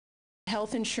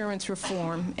Health insurance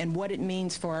reform and what it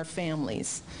means for our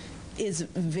families is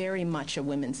very much a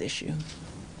women's issue.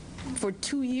 For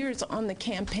 2 years on the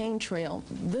campaign trail,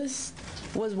 this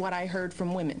was what I heard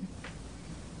from women,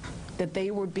 that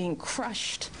they were being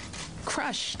crushed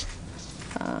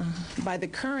by the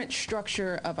current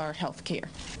structure of our health care.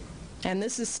 And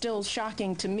this is still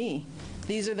shocking to me.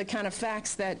 These are the kind of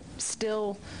facts that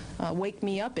still wake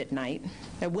me up at night,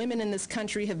 that women in this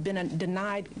country have been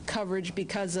denied coverage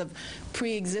because of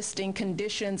pre-existing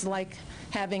conditions like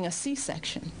having a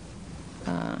C-section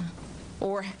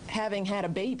or having had a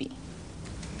baby.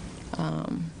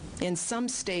 In some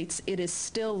states, it is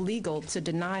still legal to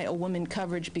deny a woman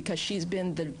coverage because she's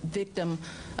been the victim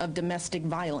of domestic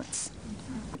violence.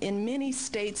 In many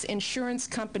states, insurance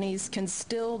companies can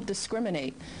still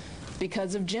discriminate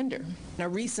because of gender. A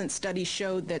recent study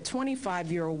showed that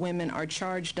 25-year-old women are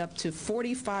charged up to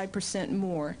 45%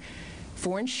 more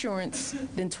for insurance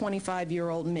than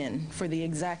 25-year-old men for the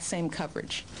exact same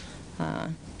coverage.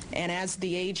 And as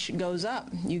the age goes up,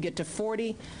 you get to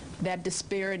 40, that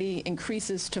disparity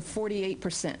increases to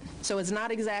 48%. So it's not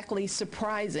exactly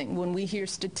surprising when we hear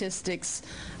statistics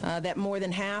that more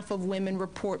than half of women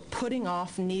report putting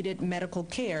off needed medical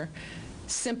care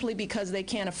simply because they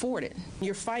can't afford it.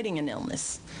 You're fighting an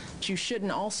illness. You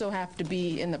shouldn't also have to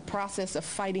be in the process of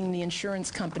fighting the insurance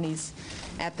companies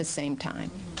at the same time.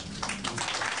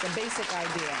 It's a basic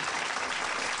idea.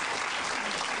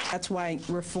 That's why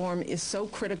reform is so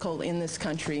critical in this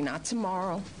country, not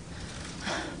tomorrow,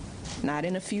 not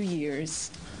in a few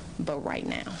years, but right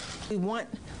now. We want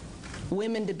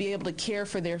women to be able to care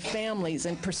for their families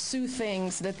and pursue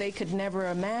things that they could never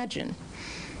imagine.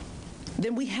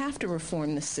 Then we have to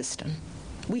reform the system.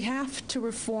 We have to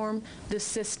reform the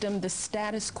system. The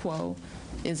status quo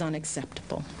is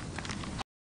unacceptable.